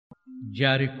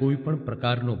જ્યારે કોઈ પણ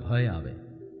પ્રકારનો ભય આવે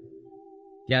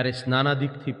ત્યારે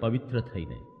સ્નાનાદિકથી પવિત્ર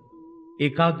થઈને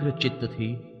એકાગ્ર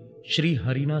ચિત્તથી શ્રી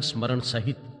હરિના સ્મરણ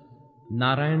સહિત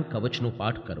નારાયણ કવચનો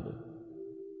પાઠ કરવો.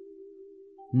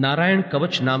 નારાયણ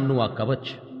કવચ નામનું આ કવચ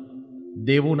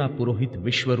દેવોના પુરોહિત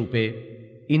વિશ્વરૂપે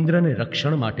ઇન્દ્રને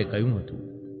રક્ષણ માટે કહ્યું હતું.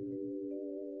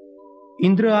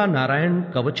 ઇન્દ્ર આ નારાયણ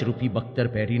કવચ રૂપી બખ્તર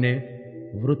પહેરીને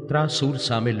વૃત્રાસુર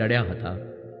સામે લડ્યા હતા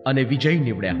અને વિજય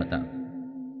નીવડ્યા હતા.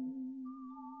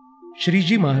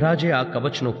 શ્રીજી મહારાજે આ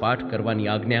કવચનો પાઠ કરવાની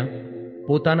આજ્ઞા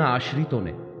પોતાના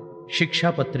આશ્રિતોને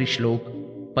શિક્ષાપત્રી શ્લોક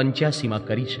 85માં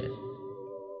કરી છે.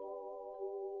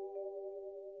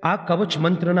 આ કવચ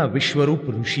મંત્રના વિશ્વરૂપ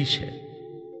ઋષિ છે.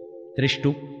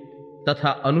 ત્રિષ્ટુપ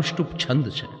તથા અનુષ્ટુપ છંદ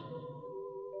છે.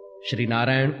 શ્રી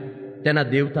નારાયણ તેના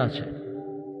દેવતા છે.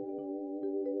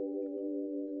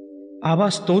 આવા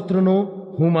સ્તોત્રનો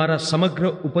હું મારા સમગ્ર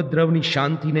ઉપદ્રવની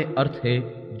શાંતિને અર્થે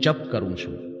જપ કરું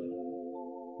છું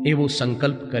એવો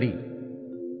સંકલ્પ કરી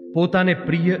પોતાને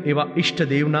પ્રિય એવા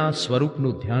ઈષ્ટદેવના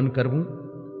સ્વરૂપનું ધ્યાન કરવું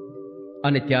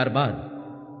અને ત્યારબાદ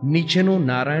નીચેનો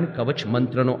નારાયણ કવચ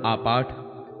મંત્રનો આ પાઠ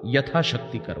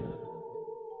યથાશક્તિ કરવો.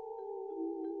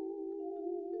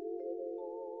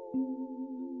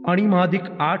 અણિમાદિક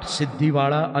 8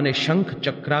 સિદ્ધિવાળા અને શંખ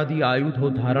ચક્રાદિ આયુધો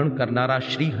ધારણ કરનારા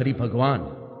શ્રી હરિ ભગવાન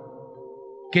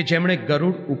કે જેમણે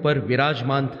ગરુડ ઉપર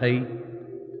વિરાજમાન થઈ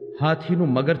હાથીનું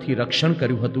મગરથી રક્ષણ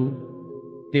કર્યું હતું,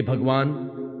 તે ભગવાન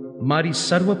મારી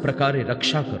સર્વ પ્રકારે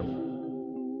રક્ષા કરો.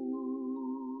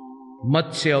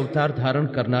 મત્સ્ય અવતાર ધારણ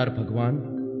કરનાર ભગવાન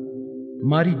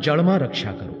મારી જળમાં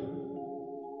રક્ષા કરો.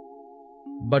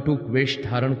 બટુક વેશ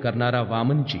ધારણ કરનારા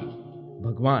વામનજી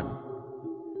ભગવાન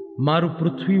મારું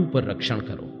પૃથ્વી ઉપર રક્ષણ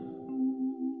કરો.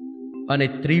 અને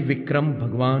ત્રિવિક્રમ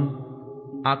ભગવાન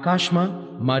આકાશમાં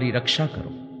મારી રક્ષા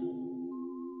કરો.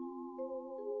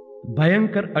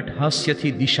 ભયંકર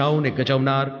અટ્ટહાસ્યથી દિશાઓને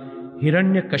ગજવનાર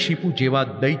હિરણ્યકશિપુ જેવા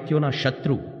દૈત્યોના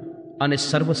શત્રુ અને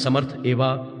સર્વસમર્થ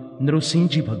એવા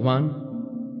નૃસિંહજી ભગવાન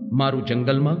મારું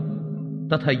જંગલમાં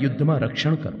તથા યુદ્ધમાં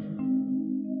રક્ષણ કરો.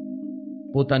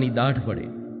 પોતાની દાઢ વડે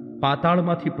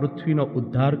પાતાળમાંથી પૃથ્વીનો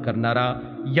ઉદ્ધાર કરનારા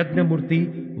યજ્ઞમૂર્તિ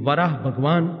વરાહ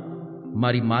ભગવાન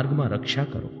મારી માર્ગમાં રક્ષા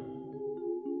કરો.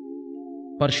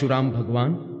 પરશુરામ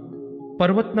ભગવાન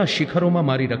પર્વતના શિખરોમાં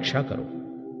મારી રક્ષા કરો.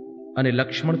 અને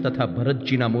લક્ષ્મણ તથા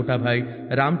ભરતજીના મોટા ભાઈ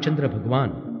રામચંદ્ર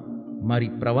ભગવાન મારી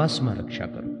પ્રવાસમાં રક્ષા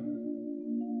કરો.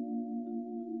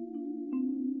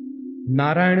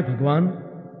 નારાયણ ભગવાન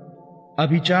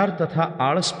અભિચાર તથા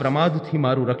આળસ પ્રમાદથી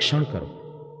મારું રક્ષણ કરો.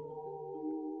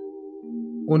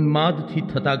 ઉન્માદથી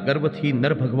થતા ગર્વથી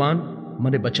નર ભગવાન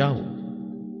મને બચાવો.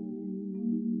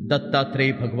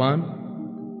 દત્તાત્રેય ભગવાન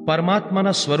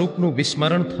પરમાત્માના સ્વરૂપનું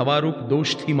વિસ્મરણ થવારૂપ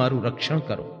દોષથી મારું રક્ષણ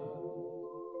કરો.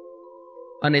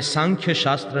 અને સાંખ્ય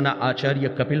શાસ્ત્રના આચાર્ય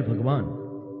કપિલ ભગવાન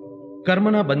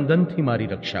કર્મના બંધનથી મારી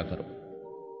રક્ષા કરો.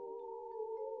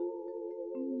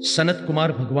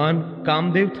 સનતકુમાર ભગવાન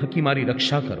કામદેવ થકી મારી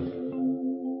રક્ષા કરો.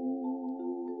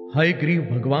 હયગ્રીવ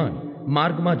ભગવાન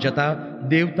માર્ગમાં જતા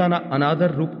દેવતાના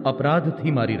અનાદર રૂપ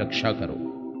અપરાધથી મારી રક્ષા કરો.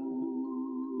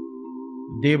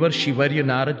 દેવર્ષિ વર્ય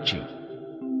નારદજી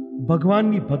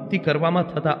ભગવાનની ભક્તિ કરવામાં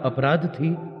થતા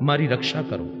અપરાધથી મારી રક્ષા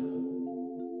કરો.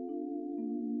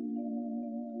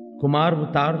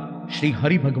 કુમારવતાર શ્રી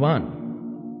હરિ ભગવાન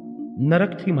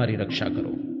નરકથી મારી રક્ષા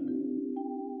કરો.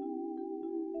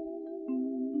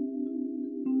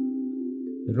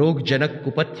 રોગજનક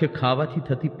કુપથ્ય ખાવાથી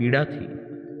થતી પીડાથી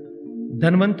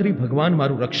ધન્વંતરી ભગવાન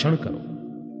મારું રક્ષણ કરો.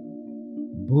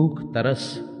 ભૂખ તરસ,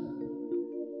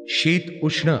 શીત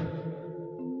ઉષ્ણ,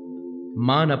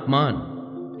 માન અપમાન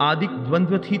આદિક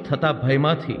દ્વંદ્વથી થતા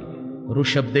ભયમાંથી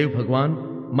ઋષભદેવ ભગવાન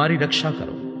મારી રક્ષા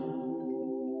કરો.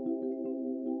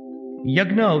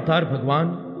 યજ્ઞ અવતાર ભગવાન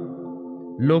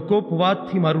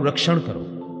લોકોપવાદથી મારું રક્ષણ કરો.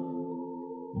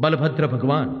 બલભદ્ર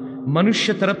ભગવાન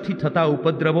મનુષ્ય તરફથી થતા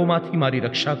ઉપદ્રવોમાંથી મારી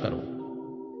રક્ષા કરો.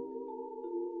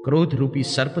 ક્રોધરૂપી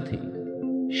સર્પથી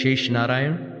શેષ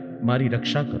નારાયણ મારી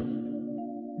રક્ષા કરો.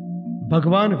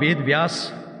 ભગવાન વેદ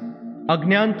વ્યાસ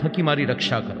અજ્ઞાન થકી મારી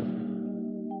રક્ષા કરો.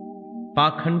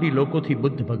 પાખંડી લોકોથી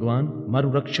બુદ્ધ ભગવાન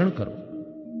મારું રક્ષણ કરો.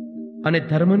 અને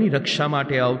ધર્મની રક્ષા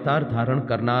માટે અવતાર ધારણ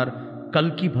કરનાર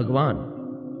કલ્કી ભગવાન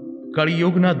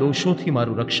કળિયુગના દોષોથી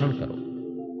મારું રક્ષણ કરો.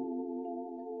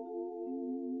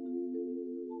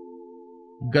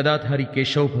 ગદાધારી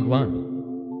કેશવ ભગવાન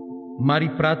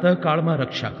મારી પ્રાતઃકાળમાં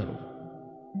રક્ષા કરો.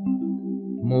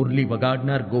 મોરલી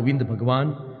વગાડનાર ગોવિંદ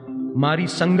ભગવાન મારી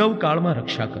સંગવ કાળમાં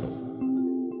રક્ષા કરો.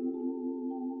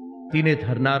 તીને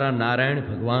ધરનારા નારાયણ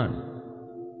ભગવાન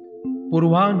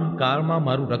પૂર્વાહ્ન કાળમાં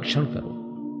મારું રક્ષણ કરો.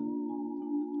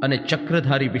 અને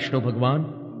ચક્રધારી વિષ્ણુ ભગવાન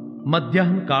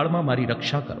મધ્યાહ્ન કાળમાં મારી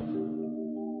રક્ષા કરો.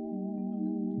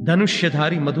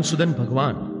 ધનુષ્યધારી મધુસૂદન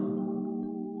ભગવાન,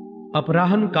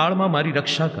 અપરાહન કાળમાં મારી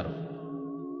રક્ષા કરો.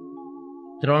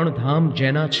 ત્રણ ધામ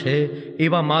જેના છે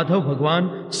એવા માધવ ભગવાન,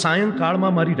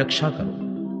 સાયંકાળમાં મારી રક્ષા કરો.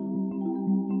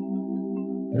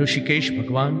 ઋષિકેશ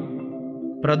ભગવાન,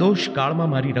 પ્રદોષ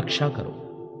કાળમાં મારી રક્ષા કરો.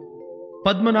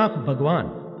 પદ્મનાભ ભગવાન,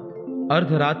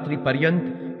 અર્ધરાત્રિ પર્યંત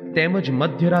તેમજ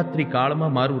મધ્યરાત્રિ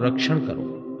કાળમાં મારું રક્ષણ કરો.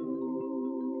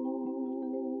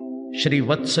 શ્રી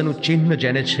વત્સનું ચિહ્ન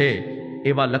જેને છે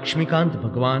એવા લક્ષ્મીકાંત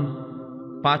ભગવાન,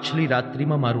 પાછલી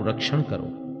રાત્રિમાં મારું રક્ષણ કરો.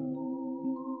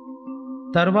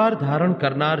 તરવાર ધારણ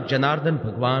કરનાર જનાર્દન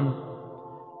ભગવાન,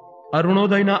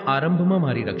 અરુણોદયના આરંભમાં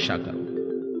મારી રક્ષા કરો.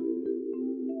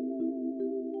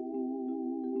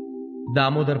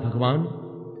 દામોદર ભગવાન,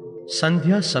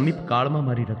 સંધ્યા સમીપ કાળમાં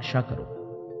મારી રક્ષા કરો.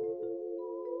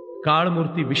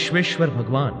 કાળમૂર્તિ વિશ્વેશ્વર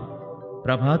ભગવાન,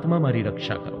 પ્રભાતમાં મારી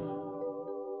રક્ષા કરો.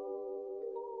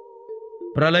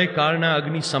 પ્રલય કાળના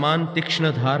અગ્નિ સમાન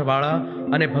તીક્ષ્ણ ધારવાળા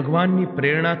અને ભગવાનની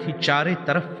પ્રેરણાથી ચારે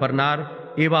તરફ ફરનાર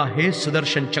એવા હે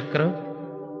સુદર્શન ચક્ર,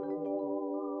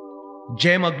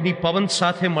 જેમ અગ્નિ પવન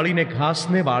સાથે મળીને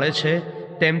ઘાસને બાળે છે,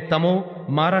 તેમ તમો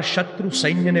મારા શત્રુ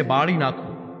સૈન્યને બાળી નાખો,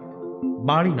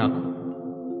 બાળી નાખો.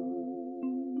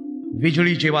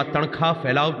 વીજળી જેવા તણખા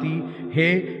ફેલાવતી હે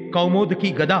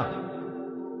કૌમોદકી ગદા,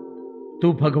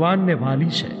 તું ભગવાનને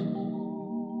વાલી છે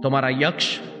તો મારા યક્ષ,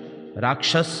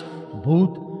 રાક્ષસ,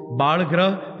 ભૂત,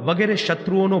 બાળગ્રહ વગેરે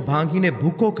શત્રુઓનો ભાંગીને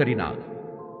ભૂકો કરી નાખ,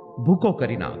 ભૂકો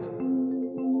કરી નાખ.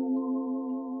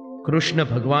 કૃષ્ણ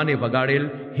ભગવાને વગાડેલ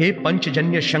હે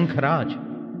પંચજન્ય શંખરાજ,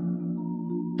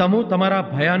 તમો તમારા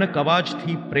ભયાનક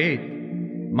અવાજથી પ્રેત,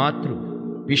 માતૃ,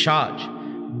 પિશાચ,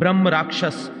 બ્રહ્મ,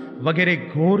 રાક્ષસ વગેરે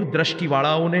ઘોર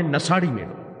દ્રષ્ટિવાળાઓને નસાડી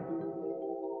મેળો.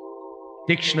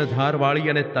 તીક્ષ્ણ ધારવાળી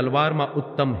અને તલવારમાં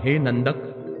ઉત્તમ હે નંદક,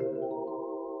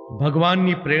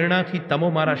 ભગવાનની પ્રેરણાથી તમો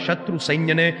મારા શત્રુ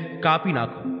સૈન્યને કાપી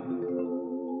નાખો.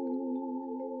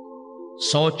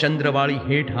 100 ચંદ્રવાળી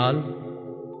હે ઢાલ,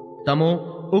 તમો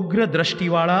ઉગ્ર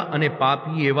દ્રષ્ટિવાળા અને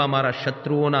પાપી એવા મારા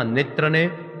શત્રુઓના નેત્રને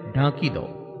ઢાંકી દો.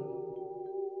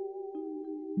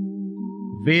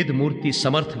 વેદમૂર્તિ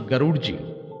સમર્થ ગરુડજી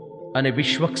અને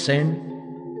વિશ્વક્સેન,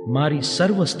 મારી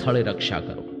સર્વ સ્થળે રક્ષા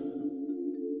કરો.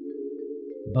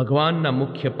 ભગવાનના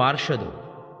મુખ્ય પાર્ષદો,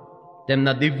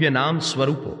 તેમના દિવ્ય નામ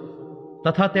સ્વરૂપો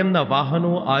તથા તેમના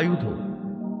વાહનો, આયુધો,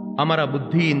 અમારા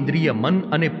બુદ્ધિ, ઇન્દ્રિય, મન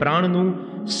અને પ્રાણનું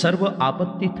સર્વ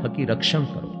આપત્તિ થકી રક્ષણ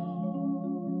કરો.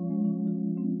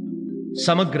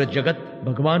 સમગ્ર જગત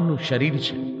ભગવાનનું શરીર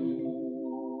છે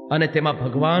અને તેમાં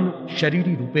ભગવાન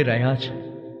શરીરી રૂપે રહ્યા છે.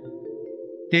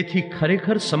 તેથી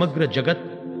ખરેખર સમગ્ર જગત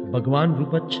ભગવાન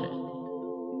રૂપ જ છે.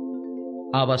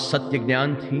 આવા સત્ય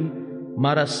જ્ઞાનથી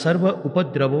મારા સર્વ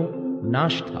ઉપદ્રવો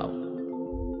નાશ થાવ.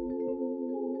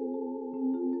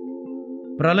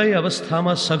 પ્રલય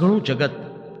અવસ્થામાં સઘળું જગત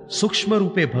સૂક્ષ્મ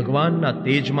રૂપે ભગવાનના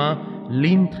તેજમાં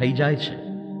લીન થઈ જાય છે,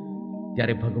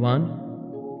 ત્યારે ભગવાન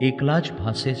એકલા જ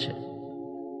ભાસે છે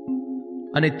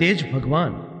અને તે જ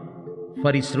ભગવાન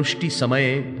ફરી સૃષ્ટિ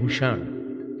સમયે ભૂષણ,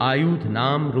 આયુધ,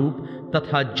 નામ, રૂપ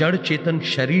તથા જડ ચેતન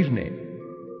શરીરને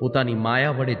પોતાની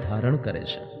માયા વડે ધારણ કરે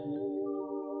છે.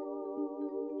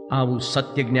 આવું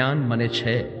સત્ય જ્ઞાન મને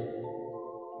છે,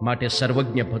 માટે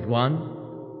સર્વજ્ઞ ભગવાન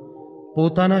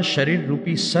પોતાના શરીર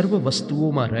રૂપી સર્વ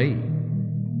વસ્તુઓમાં રહી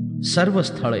સર્વ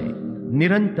સ્થળે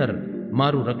નિરંતર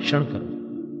મારું રક્ષણ કરો.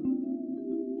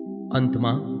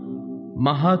 અંતમાં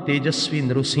મહાતેજસ્વી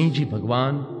નૃસિંહજી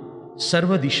ભગવાન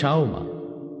સર્વ દિશાઓમાં,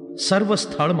 સર્વ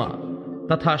સ્થળમાં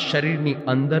તથા શરીરની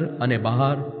અંદર અને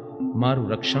બહાર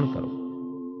મારું રક્ષણ કરો.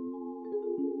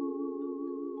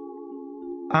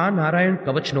 આ નારાયણ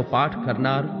કવચનો પાઠ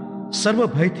કરનાર સર્વ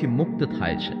ભયથી મુક્ત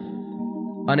થાય છે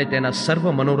અને તેના સર્વ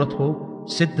મનોરથો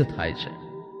સિદ્ધ થાય છે.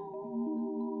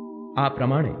 આ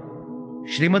પ્રમાણે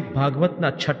શ્રીમદ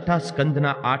ભાગવતના 6ઠા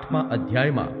સ્કંદના 8મા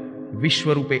અધ્યાયમાં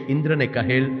વિશ્વરૂપે ઇન્દ્રને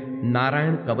કહેલ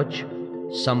નારાયણ કવચ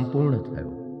સંપૂર્ણ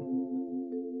થયો.